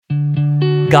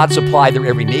God supplied their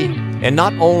every need, and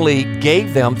not only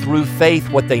gave them through faith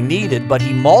what they needed, but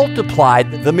He multiplied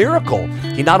the miracle.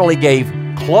 He not only gave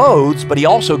clothes, but He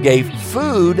also gave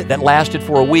food that lasted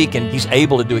for a week, and He's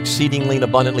able to do exceedingly and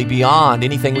abundantly beyond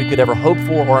anything we could ever hope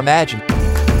for or imagine.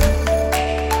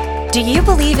 Do you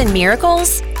believe in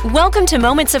miracles? Welcome to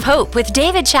Moments of Hope with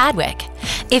David Chadwick.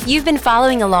 If you've been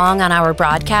following along on our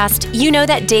broadcast, you know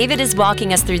that David is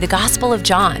walking us through the Gospel of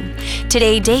John.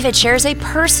 Today, David shares a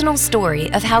personal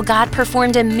story of how God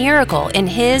performed a miracle in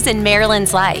his and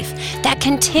Marilyn's life that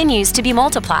continues to be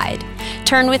multiplied.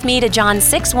 Turn with me to John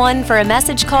 6:1 for a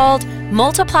message called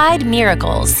Multiplied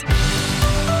Miracles.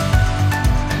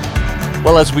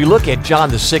 Well, as we look at John,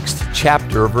 the 6th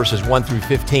chapter, verses 1 through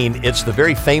 15, it's the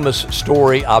very famous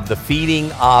story of the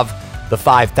feeding of the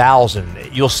 5,000.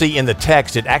 You'll see in the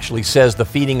text, it actually says the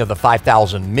feeding of the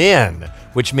 5,000 men,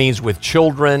 which means with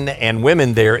children and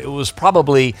women there, it was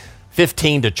probably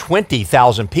 15 to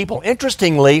 20,000 people.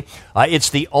 Interestingly, it's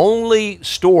the only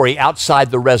story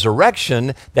outside the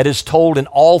resurrection that is told in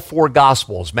all four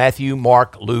Gospels, Matthew,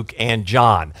 Mark, Luke, and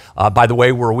John. By the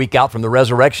way, we're a week out from the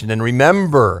resurrection, and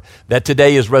remember that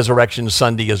today is Resurrection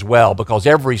Sunday as well, because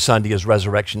every Sunday is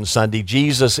Resurrection Sunday.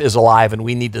 Jesus is alive, and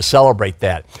we need to celebrate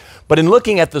that. But in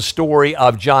looking at the story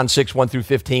of John 6, 1 through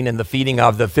 15, and the feeding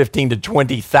of the 15 to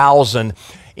 20,000,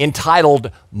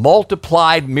 entitled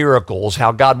Multiplied Miracles,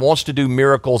 how God wants to do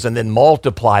miracles and then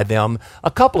multiply them,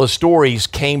 a couple of stories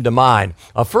came to mind.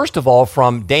 First of all,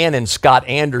 from Dan and Scott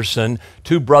Anderson,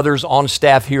 two brothers on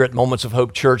staff here at Moments of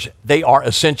Hope Church. They are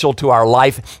essential to our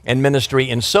life and ministry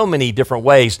in so many different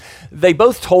ways. They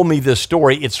both told me this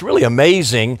story. It's really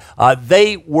amazing.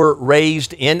 They were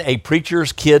raised in a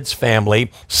preacher's kids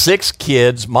family, 6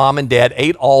 kids, mom and dad,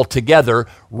 8 all together,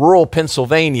 rural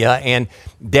Pennsylvania, and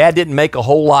Dad didn't make a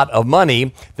whole lot of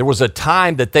money. There was a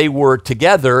time that they were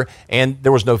together and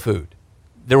there was no food.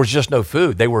 There was just no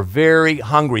food. They were very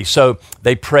hungry. So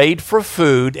they prayed for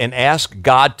food and asked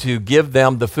God to give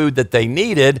them the food that they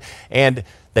needed. And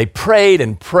they prayed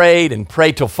and prayed and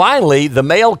prayed till finally the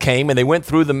mail came, and they went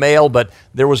through the mail, but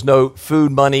there was no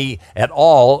food money at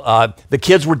all. The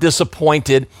kids were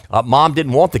disappointed. Mom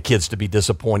didn't want the kids to be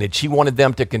disappointed. She wanted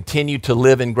them to continue to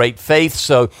live in great faith,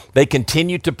 so they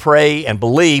continued to pray and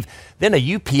believe. Then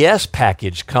a UPS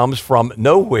package comes from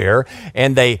nowhere,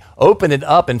 and they open it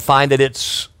up and find that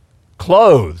it's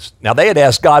clothes. Now, they had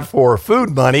asked God for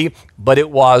food money, but it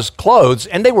was clothes,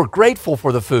 and they were grateful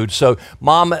for the food. So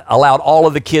Mom allowed all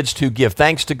of the kids to give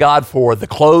thanks to God for the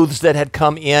clothes that had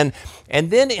come in. And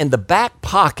then in the back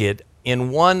pocket, in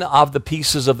one of the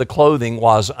pieces of the clothing,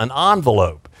 was an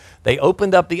envelope. They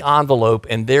opened up the envelope,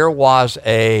 and there was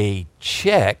a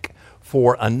check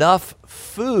for enough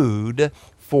food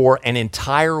for an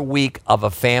entire week of a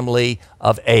family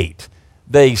of 8.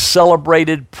 They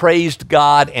celebrated, praised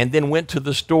God, and then went to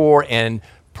the store and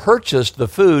purchased the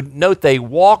food. Note, they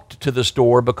walked to the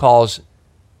store because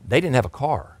they didn't have a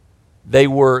car. They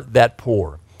were that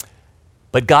poor.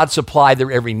 But God supplied their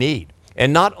every need,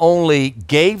 and not only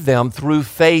gave them through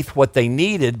faith what they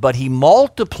needed, but He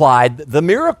multiplied the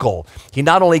miracle. He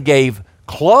not only gave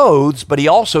clothes, but He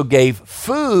also gave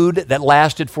food that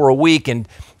lasted for a week. And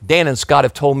Dan and Scott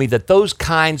have told me that those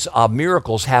kinds of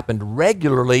miracles happened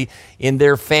regularly in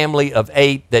their family of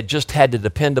 8 that just had to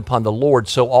depend upon the Lord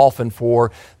so often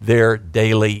for their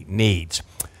daily needs.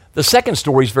 The second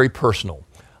story is very personal.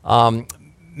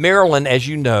 Marilyn, as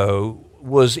you know,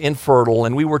 was infertile,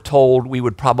 and we were told we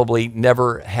would probably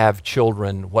never have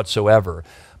children whatsoever.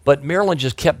 But Marilyn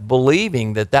just kept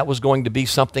believing that that was going to be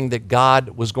something that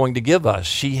God was going to give us.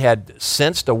 She had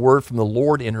sensed a word from the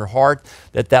Lord in her heart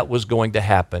that that was going to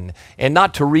happen. And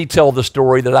not to retell the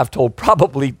story that I've told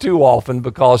probably too often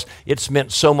because it's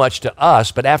meant so much to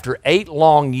us, but after 8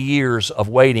 long years of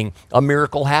waiting, a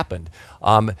miracle happened.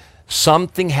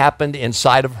 Something happened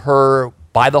inside of her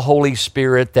by the Holy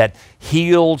Spirit that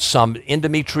healed some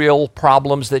endometrial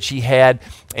problems that she had.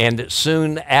 And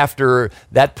soon after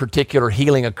that particular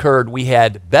healing occurred, we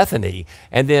had Bethany.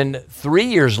 And then 3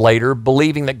 years later,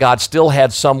 believing that God still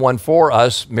had someone for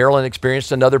us, Marilyn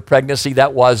experienced another pregnancy.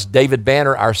 That was David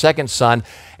Banner, our second son.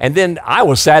 And then I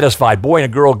was satisfied. Boy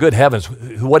and a girl, good heavens,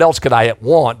 what else could I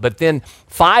want? But then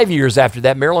 5 years after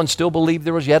that, Marilyn still believed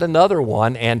there was yet another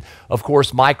one. And of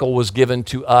course, Michael was given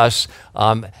to us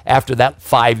after that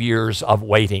 5 years of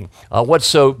waiting. What's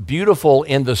so beautiful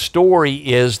in the story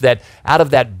is that out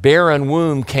of that barren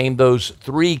womb came those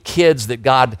 3 kids that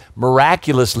God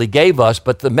miraculously gave us.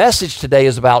 But the message today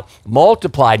is about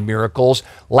multiplied miracles.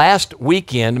 Last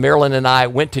weekend, Marilyn and I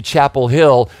went to Chapel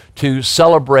Hill to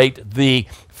celebrate the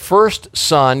first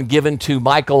son given to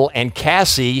Michael and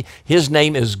Cassie. His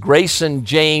name is Grayson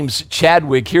James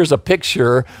Chadwick. Here's a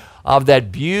picture of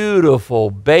that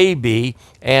beautiful baby.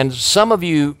 And some of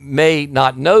you may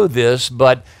not know this,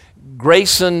 but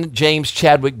Grayson James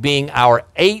Chadwick being our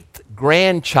 8th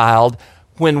grandchild,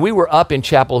 when we were up in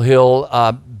Chapel Hill,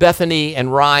 Bethany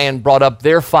and Ryan brought up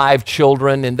their 5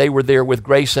 children, and they were there with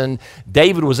Grayson.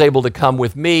 David was able to come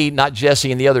with me, not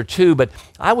Jesse and the other 2, but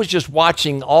I was just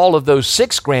watching all of those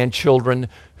 6 grandchildren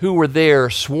who were there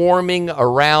swarming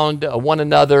around one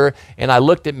another, and I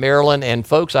looked at Marilyn, and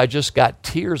folks, I just got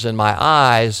tears in my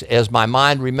eyes as my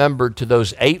mind remembered to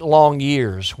those 8 long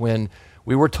years when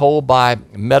we were told by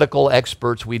medical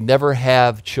experts we'd never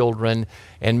have children,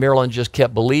 and Marilyn just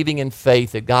kept believing in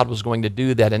faith that God was going to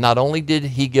do that. And not only did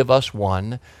he give us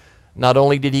 1, not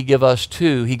only did he give us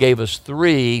 2, he gave us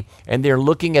 3, and they're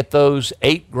looking at those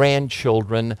 8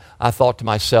 grandchildren. I thought to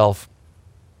myself,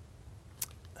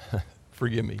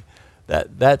 forgive me,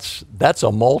 that's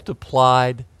a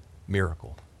multiplied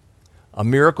miracle. A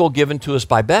miracle given to us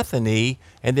by Bethany,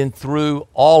 and then through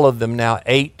all of them now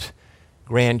 8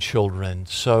 grandchildren.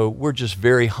 So we're just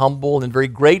very humble and very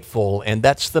grateful, and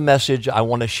that's the message I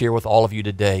want to share with all of you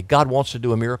today. God wants to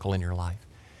do a miracle in your life.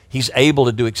 He's able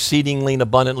to do exceedingly and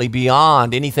abundantly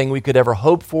beyond anything we could ever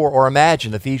hope for or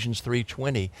imagine, Ephesians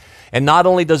 3:20. And not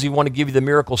only does he want to give you the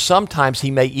miracle, sometimes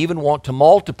he may even want to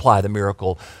multiply the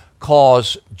miracle,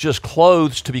 cause just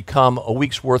clothes to become a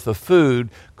week's worth of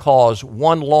food, cause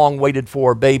one long waited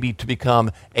for baby to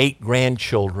become 8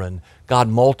 grandchildren. God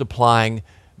multiplying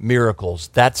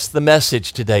miracles. That's the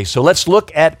message today. So let's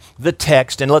look at the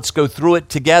text and let's go through it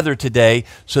together today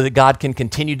so that God can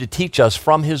continue to teach us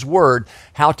from his word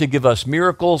how to give us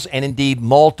miracles and indeed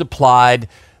multiplied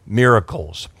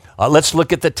miracles. Let's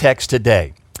look at the text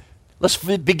today. Let's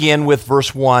begin with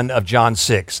verse 1 of John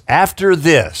 6. After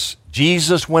this,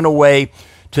 Jesus went away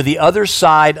to the other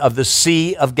side of the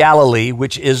Sea of Galilee,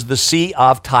 which is the Sea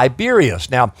of Tiberias.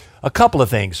 Now, a couple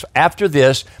of things. After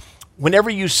this,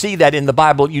 whenever you see that in the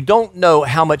Bible, you don't know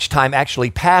how much time actually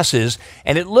passes,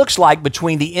 and it looks like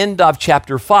between the end of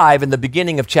chapter 5 and the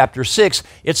beginning of chapter 6,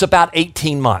 it's about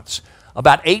 18 months.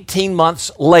 About 18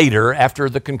 months later, after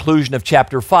the conclusion of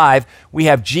chapter 5, we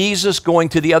have Jesus going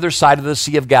to the other side of the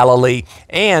Sea of Galilee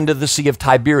and the Sea of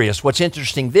Tiberias. What's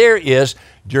interesting there is,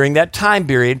 during that time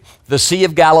period, the Sea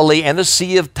of Galilee and the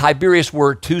Sea of Tiberias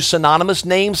were 2 synonymous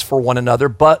names for one another,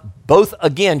 but both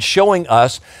again showing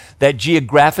us that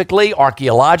geographically,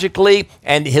 archaeologically,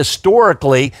 and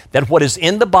historically, that what is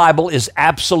in the Bible is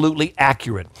absolutely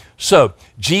accurate. So,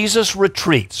 Jesus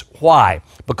retreats. Why?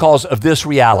 Because of this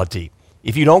reality.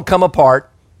 If you don't come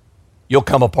apart, you'll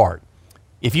come apart.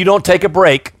 If you don't take a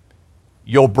break,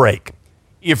 you'll break.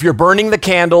 If you're burning the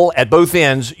candle at both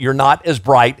ends, you're not as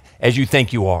bright as you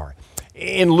think you are.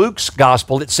 In Luke's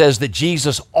gospel, it says that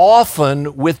Jesus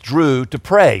often withdrew to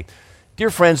pray. Dear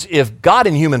friends, if God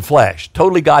in human flesh,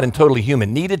 totally God and totally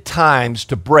human, needed times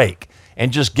to break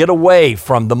and just get away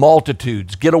from the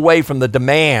multitudes, get away from the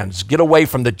demands, get away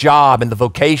from the job and the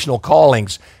vocational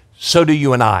callings, so do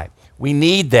you and I. We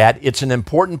need that. It's an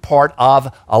important part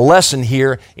of a lesson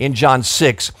here in John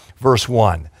 6, verse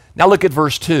 1. Now look at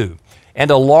verse 2. And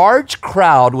a large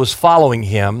crowd was following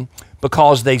him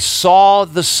because they saw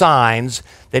the signs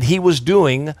that he was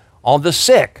doing on the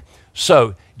sick.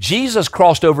 So Jesus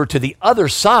crossed over to the other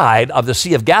side of the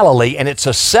Sea of Galilee, and it's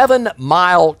a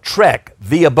 7-mile trek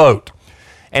via boat.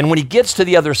 And when he gets to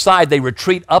the other side, they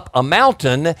retreat up a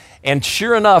mountain, and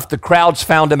sure enough, the crowds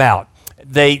found him out.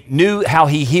 They knew how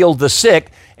he healed the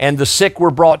sick, and the sick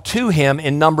were brought to him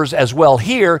in numbers as well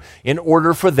here in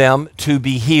order for them to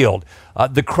be healed.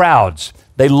 The crowds,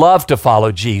 they love to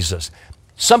follow Jesus.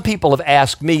 Some people have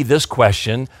asked me this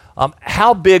question,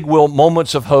 how big will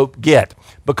Moments of Hope get?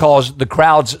 Because the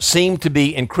crowds seem to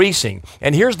be increasing.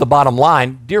 And here's the bottom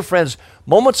line. Dear friends,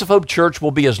 Moments of Hope Church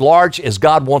will be as large as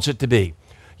God wants it to be.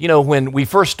 You know, when we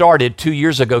first started 2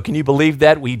 years ago, can you believe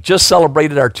that? We just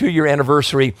celebrated our 2-year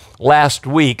anniversary last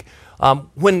week.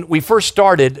 When we first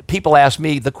started, people asked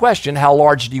me the question, how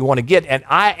large do you want to get? And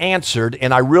I answered,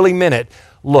 and I really meant it,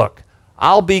 look,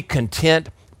 I'll be content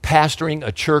pastoring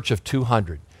a church of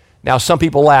 200. Now, some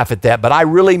people laugh at that, but I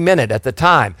really meant it at the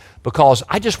time. because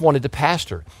I just wanted to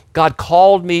pastor. God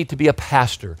called me to be a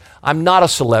pastor. I'm not a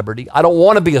celebrity. I don't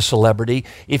want to be a celebrity.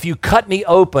 If you cut me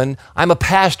open, I'm a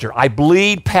pastor. I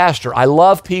bleed pastor. I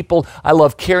love people. I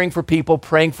love caring for people,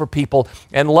 praying for people,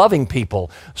 and loving people.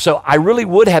 So I really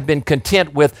would have been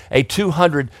content with a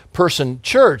 200-person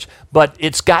church, but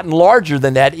it's gotten larger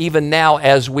than that even now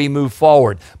as we move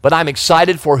forward. But I'm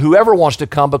excited for whoever wants to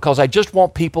come because I just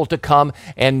want people to come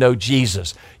and know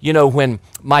Jesus. You know, when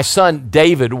my son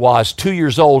David was 2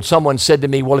 years old, someone said to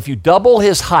me, well, if you double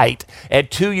his height at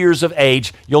 2 years of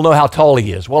age, you'll know how tall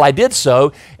he is. Well, I did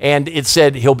so, and it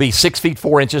said he'll be 6 feet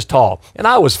 4 inches tall. And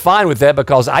I was fine with that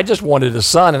because I just wanted a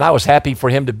son, and I was happy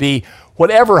for him to be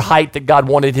whatever height that God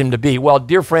wanted him to be. Well,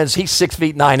 dear friends, he's 6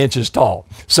 feet 9 inches tall.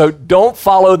 So don't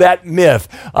follow that myth.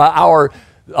 Our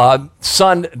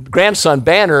grandson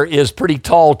Banner is pretty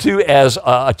tall too as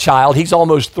a child. He's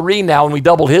almost 3 now, and we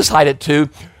doubled his height at 2.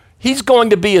 He's going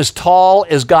to be as tall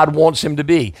as God wants him to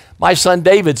be. My son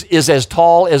David is as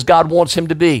tall as God wants him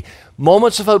to be.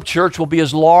 Moments of Hope Church will be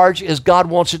as large as God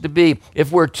wants it to be.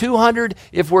 If we're 200,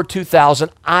 if we're 2,000,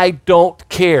 I don't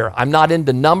care. I'm not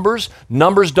into numbers.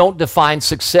 Numbers don't define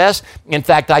success. In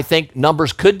fact, I think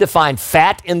numbers could define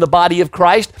fat in the body of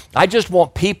Christ. I just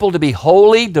want people to be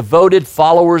holy, devoted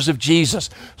followers of Jesus.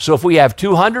 So if we have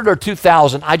 200 or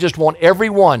 2,000, I just want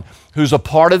everyone who's a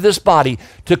part of this body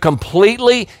to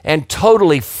completely and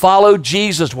totally follow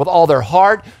Jesus with all their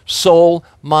heart, soul,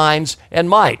 minds, and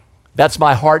might. That's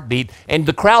my heartbeat. And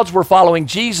the crowds were following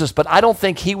Jesus, but I don't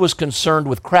think he was concerned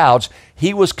with crowds.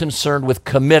 He was concerned with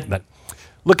commitment.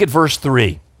 Look at verse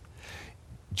 3.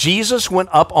 Jesus went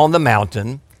up on the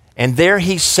mountain, and there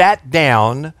he sat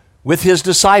down with his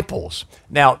disciples.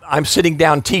 Now, I'm sitting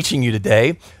down teaching you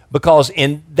today because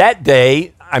in that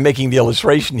day, I'm making the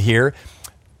illustration here,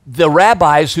 the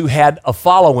rabbis who had a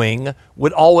following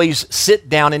would always sit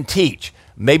down and teach.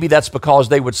 Maybe that's because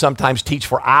they would sometimes teach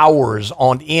for hours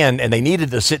on end and they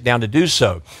needed to sit down to do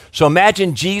so. So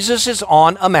imagine Jesus is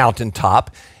on a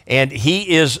mountaintop and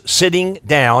he is sitting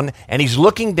down and he's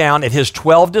looking down at his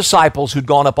 12 disciples who'd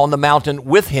gone up on the mountain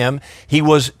with him. He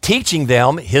was teaching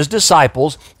them, his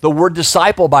disciples. The word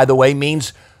disciple, by the way,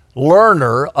 means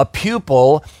learner, a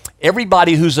pupil.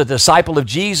 Everybody who's a disciple of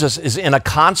Jesus is in a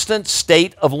constant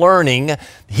state of learning.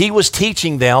 He was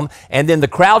teaching them, and then the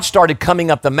crowd started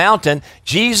coming up the mountain.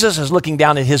 Jesus is looking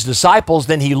down at his disciples,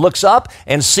 then he looks up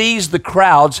and sees the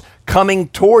crowds coming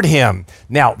toward him.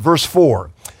 Now, verse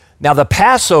 4. Now the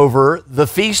Passover, the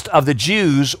feast of the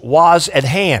Jews, was at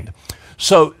hand.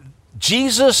 So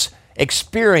Jesus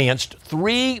experienced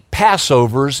 3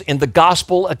 Passovers in the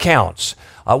gospel accounts.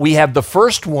 We have the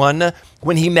first one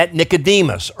when he met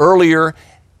Nicodemus earlier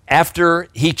after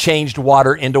he changed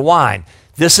water into wine.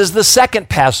 This is the second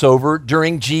Passover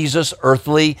during Jesus'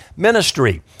 earthly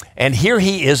ministry. And here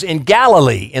he is in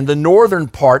Galilee, in the northern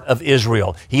part of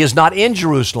Israel. He is not in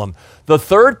Jerusalem. The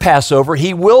third Passover,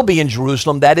 he will be in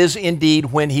Jerusalem. That is indeed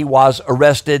when he was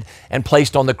arrested and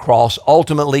placed on the cross,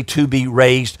 ultimately to be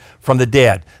raised from the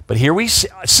dead. But here we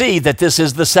see that this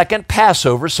is the second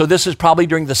Passover, so this is probably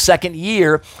during the second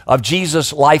year of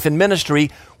Jesus' life and ministry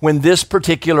when this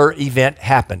particular event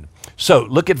happened. So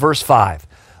look at verse 5.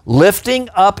 Lifting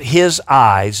up his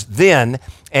eyes then,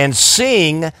 and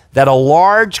seeing that a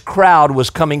large crowd was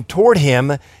coming toward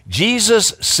him,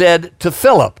 Jesus said to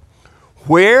Philip,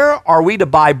 "Where are we to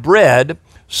buy bread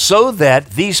so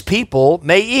that these people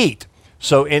may eat?"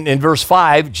 So in verse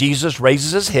 5, Jesus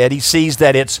raises his head. He sees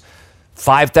that it's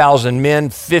 5,000 men,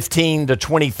 15 to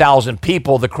 20,000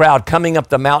 people, the crowd coming up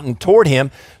the mountain toward him.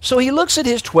 So he looks at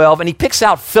his 12 and he picks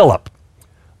out Philip,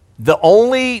 the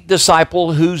only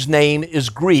disciple whose name is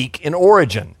Greek in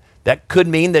origin. That could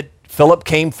mean that Philip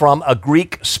came from a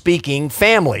Greek-speaking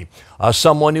family,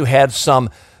 someone who had some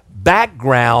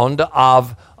background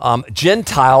of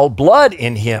Gentile blood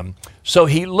in him. So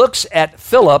he looks at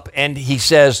Philip and he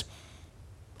says,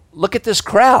 "Look at this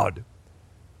crowd."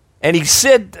 And he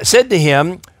said to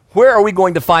him, "Where are we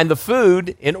going to find the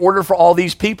food in order for all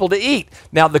these people to eat?"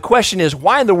 Now the question is,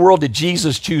 why in the world did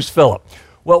Jesus choose Philip?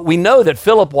 Well, we know that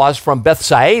Philip was from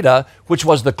Bethsaida, which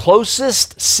was the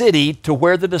closest city to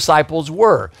where the disciples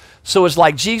were. So it's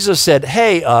like Jesus said,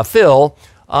 "Hey, Phil,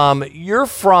 you're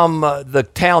from the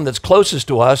town that's closest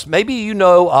to us. Maybe you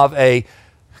know of a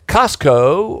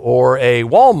Costco or a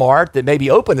Walmart that may be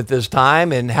open at this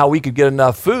time and how we could get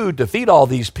enough food to feed all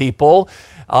these people.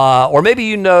 Or maybe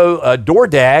you know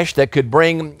DoorDash that could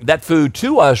bring that food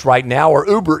to us right now, or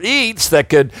Uber Eats that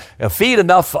could feed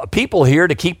enough people here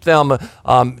to keep them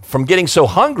from getting so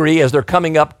hungry as they're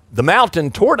coming up the mountain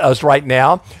toward us right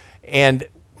now." And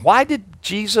why did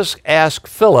Jesus ask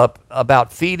Philip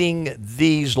about feeding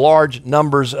these large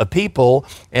numbers of people?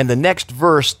 And the next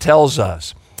verse tells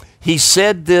us, he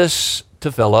said this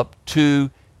to Philip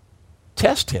to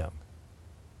test him.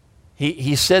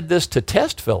 He said this to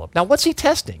test Philip. Now, what's he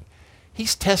testing?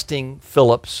 He's testing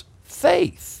Philip's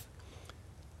faith.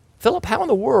 Philip, how in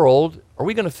the world are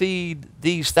we going to feed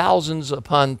these thousands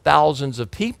upon thousands of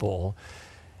people?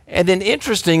 And then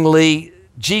interestingly,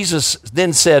 Jesus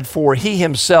then said, for he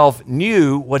himself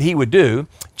knew what he would do.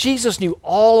 Jesus knew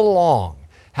all along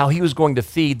how he was going to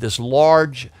feed this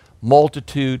large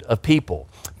multitude of people.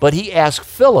 But he asked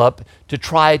Philip to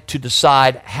try to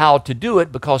decide how to do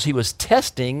it because he was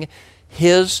testing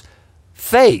his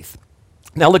faith.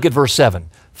 Now look at verse 7.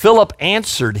 Philip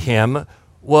answered him,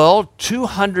 well,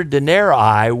 200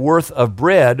 denarii worth of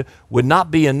bread would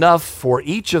not be enough for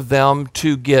each of them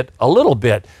to get a little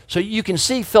bit. So you can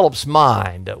see Philip's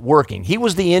mind working. He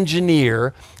was the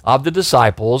engineer of the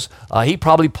disciples. He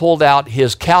probably pulled out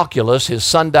his calculus, his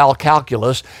sundial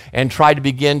calculus, and tried to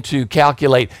begin to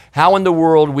calculate how in the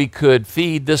world we could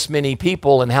feed this many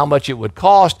people and how much it would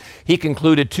cost. He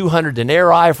concluded 200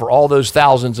 denarii for all those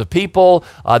thousands of people.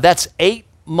 That's 8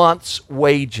 months'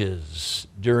 wages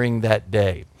during that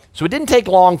day. So it didn't take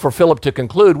long for Philip to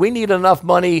conclude, we need enough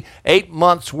money, 8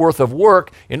 months worth of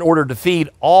work in order to feed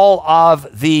all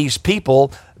of these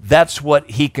people. That's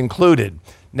what he concluded.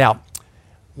 Now,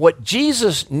 what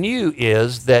Jesus knew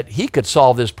is that he could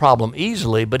solve this problem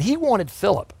easily, but he wanted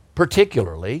Philip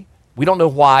particularly. We don't know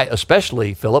why,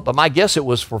 especially Philip, but my guess it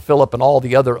was for Philip and all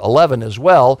the other 11 as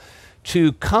well,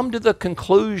 to come to the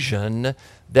conclusion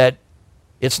that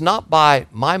it's not by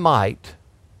my might,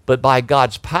 but by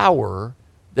God's power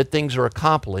that things are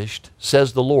accomplished,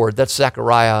 says the Lord. That's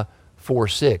Zechariah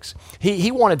 4:6. He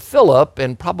wanted Philip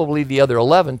and probably the other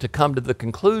 11 to come to the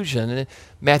conclusion,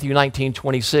 Matthew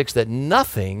 19:26, that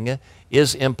nothing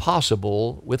is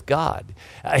impossible with God.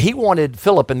 He wanted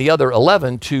Philip and the other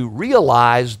 11 to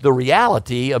realize the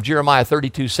reality of Jeremiah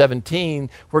 32:17,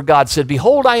 where God said,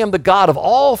 behold, I am the God of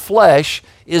all flesh.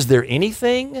 Is there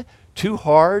anything too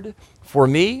hard for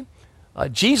me?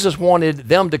 Jesus wanted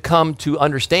them to come to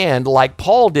understand, like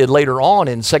Paul did later on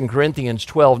in 2 Corinthians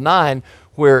 12:9,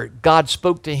 where God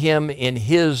spoke to him in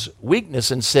his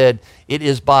weakness and said, it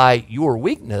is by your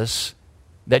weakness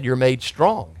that you're made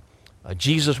strong.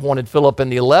 Jesus wanted Philip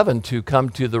and the 11 to come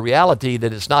to the reality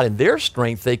that it's not in their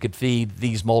strength they could feed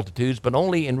these multitudes, but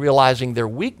only in realizing their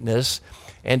weakness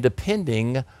and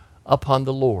depending upon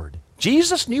the Lord.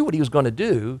 Jesus knew what he was going to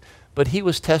do, but he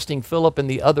was testing Philip and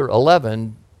the other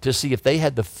 11 to see if they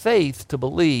had the faith to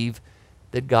believe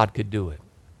that God could do it.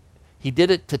 He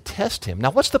did it to test him. Now,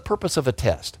 what's the purpose of a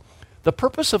test? The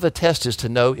purpose of a test is to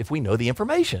know if we know the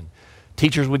information.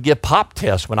 Teachers would give pop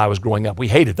tests when I was growing up. We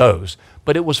hated those,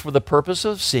 but it was for the purpose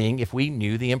of seeing if we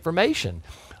knew the information.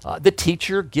 The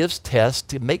teacher gives tests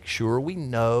to make sure we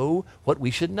know what we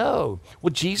should know.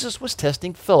 Well, Jesus was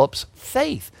testing Philip's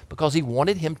faith because he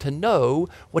wanted him to know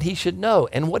what he should know.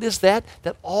 And what is that?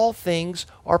 That all things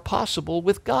are possible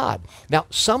with God. Now,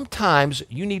 sometimes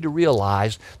you need to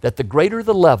realize that the greater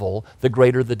the level, the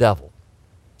greater the devil.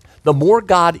 The more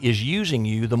God is using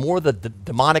you, the more the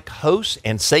demonic hosts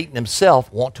and Satan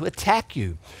himself want to attack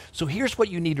you. So here's what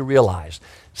you need to realize.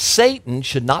 Satan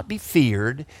should not be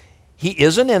feared. He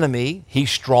is an enemy.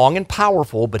 He's strong and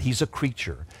powerful, but he's a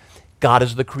creature. God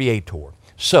is the creator.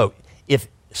 So if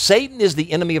Satan is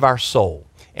the enemy of our soul,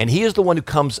 and he is the one who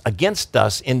comes against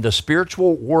us in the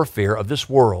spiritual warfare of this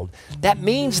world, that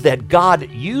means that God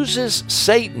uses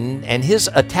Satan and his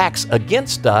attacks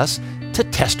against us to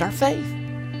test our faith.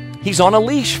 He's on a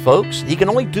leash, folks. He can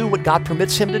only do what God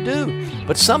permits him to do.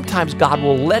 But sometimes God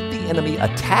will let the enemy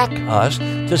attack us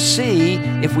to see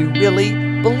if we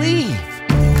really believe.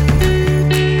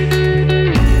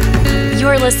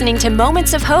 You're listening to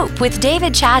Moments of Hope with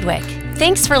David Chadwick.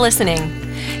 Thanks for listening.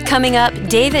 Coming up,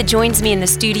 David joins me in the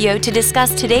studio to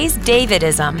discuss today's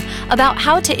Davidism about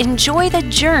how to enjoy the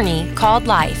journey called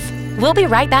life. We'll be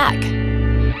right back.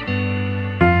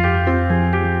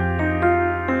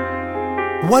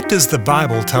 What does the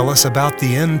Bible tell us about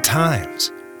the end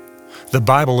times? The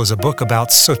Bible is a book about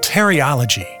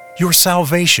soteriology, your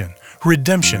salvation,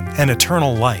 redemption, and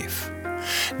eternal life.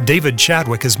 David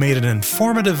Chadwick has made an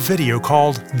informative video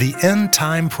called The End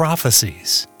Time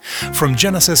Prophecies. From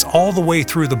Genesis all the way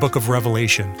through the book of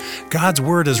Revelation, God's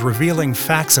Word is revealing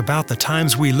facts about the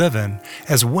times we live in,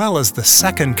 as well as the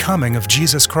second coming of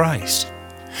Jesus Christ.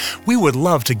 We would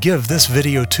love to give this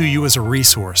video to you as a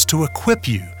resource to equip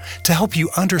you, to help you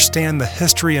understand the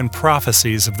history and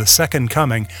prophecies of the second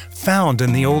coming found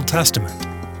in the Old Testament.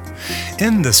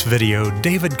 In this video,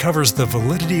 David covers the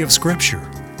validity of Scripture,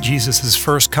 Jesus'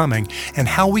 first coming and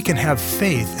how we can have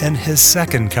faith in His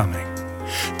second coming.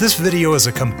 This video is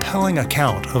a compelling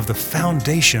account of the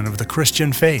foundation of the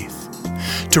Christian faith.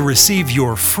 To receive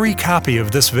your free copy of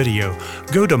this video,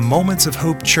 go to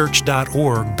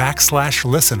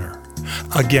momentsofhopechurch.org/listener.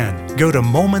 Again, go to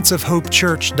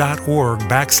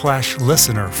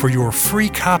momentsofhopechurch.org/listener for your free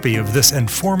copy of this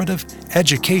informative,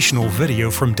 educational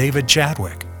video from David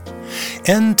Chadwick.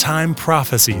 End Time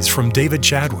Prophecies from David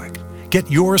Chadwick. Get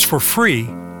yours for free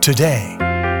today.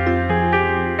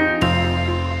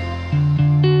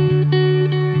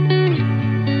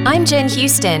 I'm Jen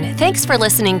Houston. Thanks for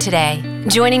listening today.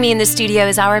 Joining me in the studio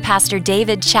is our pastor,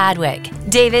 David Chadwick.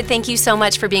 David, thank you so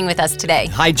much for being with us today.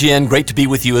 Hi, Jen. Great to be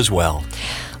with you as well.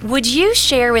 Would you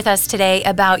share with us today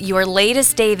about your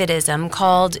latest Davidism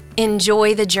called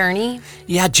Enjoy the Journey?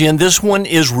 Yeah, Jen, this one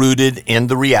is rooted in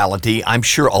the reality. I'm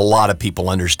sure a lot of people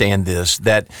understand this,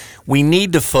 that we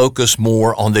need to focus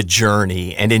more on the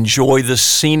journey and enjoy the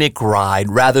scenic ride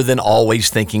rather than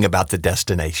always thinking about the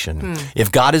destination.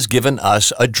 If God has given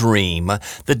us a dream,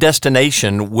 the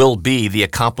destination will be the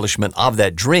accomplishment of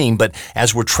that dream. But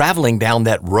as we're traveling down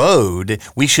that road,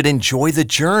 we should enjoy the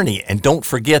journey and don't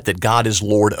forget that God is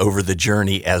Lord over the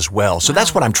journey as well. So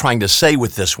that's what I'm trying to say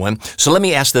with this one. So let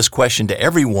me ask this question to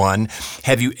everyone.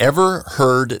 Have you ever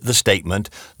heard the statement,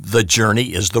 the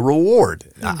journey is the reward?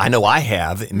 I know I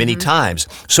have many times.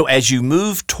 So as you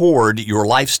move toward your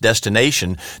life's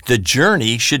destination, the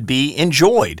journey should be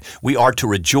enjoyed. We are to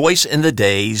rejoice in the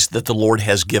days that the Lord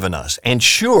has given us. And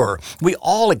sure, we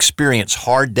all experience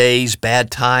hard days,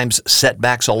 bad times,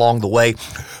 setbacks along the way.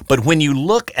 But when you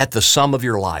look at the sum of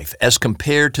your life as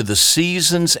compared to the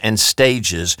seasons and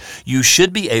stages, you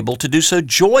should be able to do so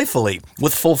joyfully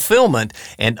with fulfillment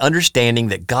and understanding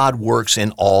that God works in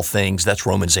all things. That's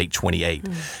Romans 8:28.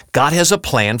 God has a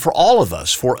plan for all of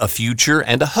us, for a future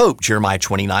and a hope, Jeremiah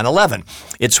 29:11.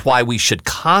 It's why we should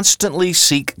constantly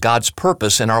seek God's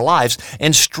purpose in our lives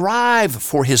and strive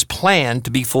for His plan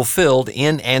to be fulfilled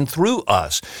in and through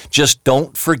us. Just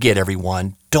don't forget,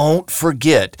 everyone, don't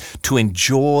forget to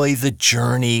enjoy the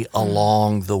journey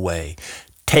along the way.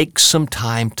 Take some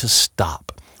time to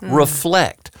stop,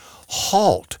 reflect,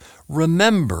 halt,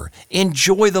 remember,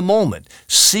 enjoy the moment,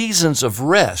 seasons of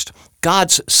rest,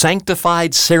 God's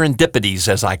sanctified serendipities,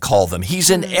 as I call them. He's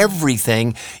in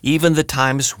everything, even the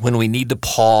times when we need to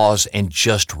pause and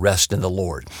just rest in the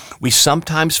Lord. We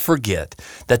sometimes forget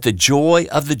that the joy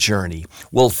of the journey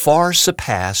will far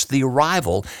surpass the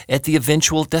arrival at the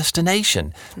eventual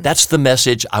destination. That's the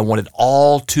message I wanted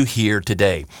all to hear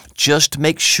today. Just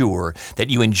make sure that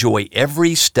you enjoy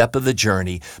every step of the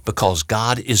journey because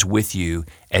God is with you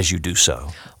as you do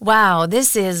so. Wow,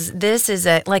 this is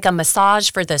like a massage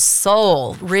for the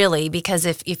soul, really, because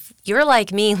if you're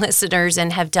like me, listeners,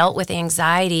 and have dealt with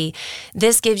anxiety,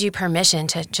 this gives you permission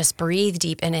to just breathe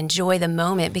deep and enjoy the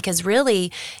moment, because really,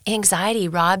 anxiety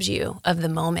robs you of the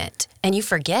moment. And you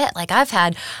forget,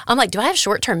 I'm like, do I have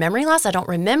short-term memory loss? I don't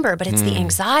remember, but it's the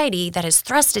anxiety that has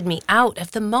thrusted me out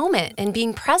of the moment and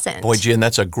being present. Boy, Jen,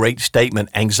 that's a great statement.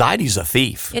 Anxiety's a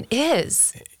thief. It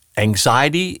is.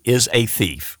 Anxiety is a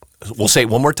thief. We'll say it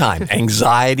one more time.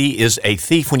 Anxiety is a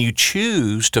thief. When you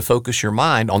choose to focus your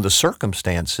mind on the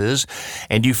circumstances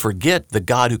and you forget the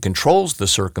God who controls the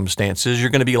circumstances,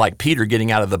 you're going to be like Peter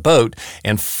getting out of the boat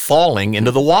and falling into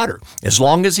the water. As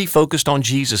long as he focused on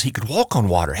Jesus, he could walk on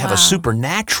water, have a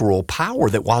supernatural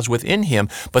power that was within him.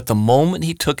 But the moment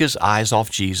he took his eyes off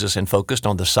Jesus and focused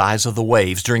on the size of the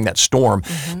waves during that storm,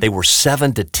 they were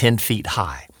 7 to 10 feet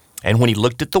high. And when he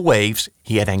looked at the waves,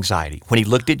 he had anxiety. When he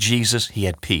looked at Jesus, he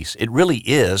had peace. It really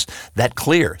is that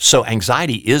clear. So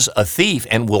anxiety is a thief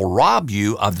and will rob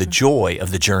you of the joy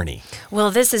of the journey. Well,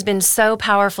 this has been so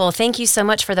powerful. Thank you so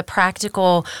much for the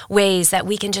practical ways that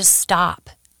we can just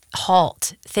stop,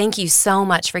 halt. Thank you so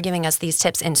much for giving us these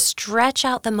tips and stretch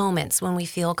out the moments when we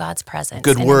feel God's presence.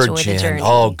 Good and word, enjoy Jen. the journey.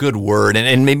 Oh, good word.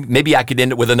 And maybe I could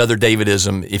end it with another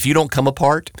Davidism. If you don't come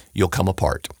apart, you'll come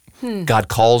apart. God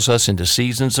calls us into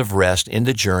seasons of rest in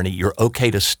the journey. You're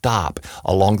okay to stop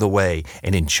along the way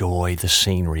and enjoy the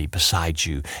scenery beside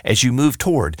you as you move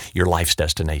toward your life's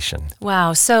destination.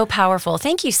 Wow, so powerful.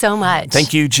 Thank you so much.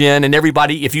 Thank you, Jen. And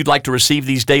everybody, if you'd like to receive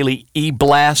these daily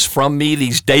e-blasts from me,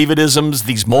 these Davidisms,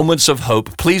 these moments of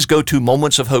hope, please go to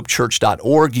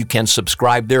momentsofhopechurch.org. You can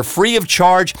subscribe there free of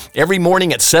charge every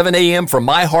morning at 7 a.m. from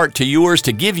my heart to yours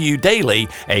to give you daily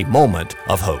a moment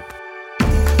of hope.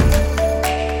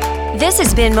 This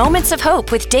has been Moments of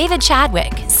Hope with David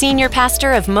Chadwick, Senior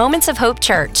Pastor of Moments of Hope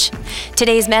Church.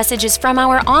 Today's message is from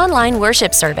our online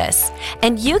worship service,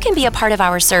 and you can be a part of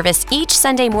our service each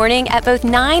Sunday morning at both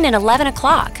 9 and 11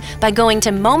 o'clock by going to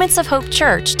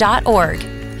momentsofhopechurch.org.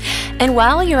 And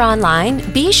while you're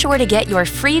online, be sure to get your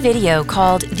free video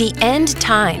called The End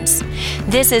Times.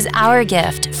 This is our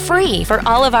gift, free for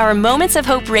all of our Moments of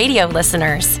Hope radio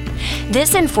listeners.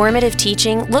 This informative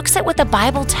teaching looks at what the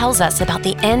Bible tells us about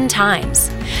the end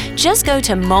times. Just go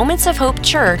to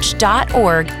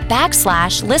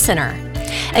momentsofhopechurch.org/listener.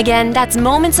 Again, that's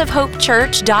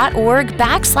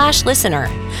momentsofhopechurch.org/listener.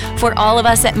 For all of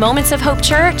us at Moments of Hope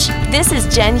Church, this is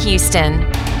Jen Houston.